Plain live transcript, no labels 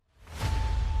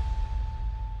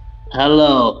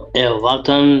Hello and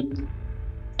welcome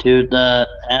to the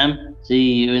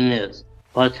MCU News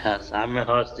podcast. I'm your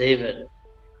host David.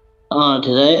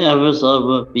 Today's episode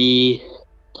will be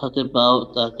talking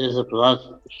about the Disney Plus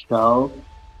show,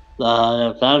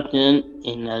 The Falcon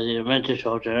and the Winter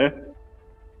Soldier.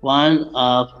 One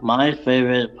of my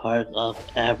favorite parts of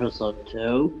episode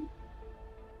 2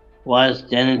 was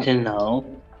getting to know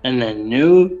and the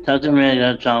new Captain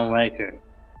America John Walker.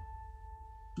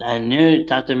 I knew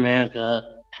Captain America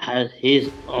had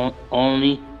his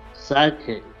only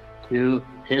sidekick to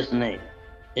his name,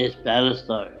 is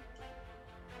Battlestar,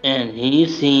 and he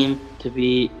seemed to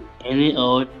be any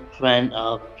old friend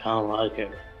of John Walker.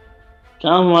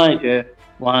 John Walker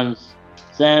wants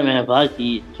Sam and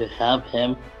Bucky to help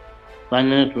him find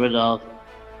rid of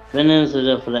Venus of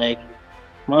the Flag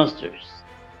monsters,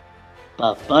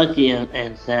 but Bucky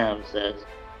and Sam says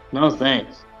no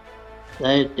thanks.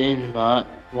 They did not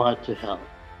want to help.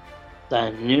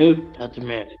 The new Captain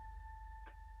America.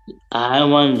 I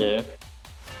wonder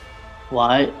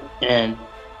why and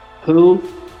who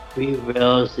we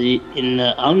will see in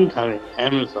the upcoming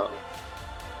episode.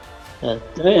 The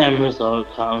third episode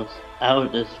comes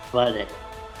out this Friday,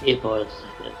 April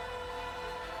 2nd.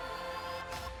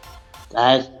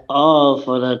 That's all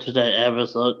for the today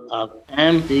episode of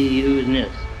MCU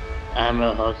News. I'm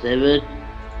your host David,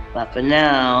 but for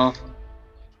now,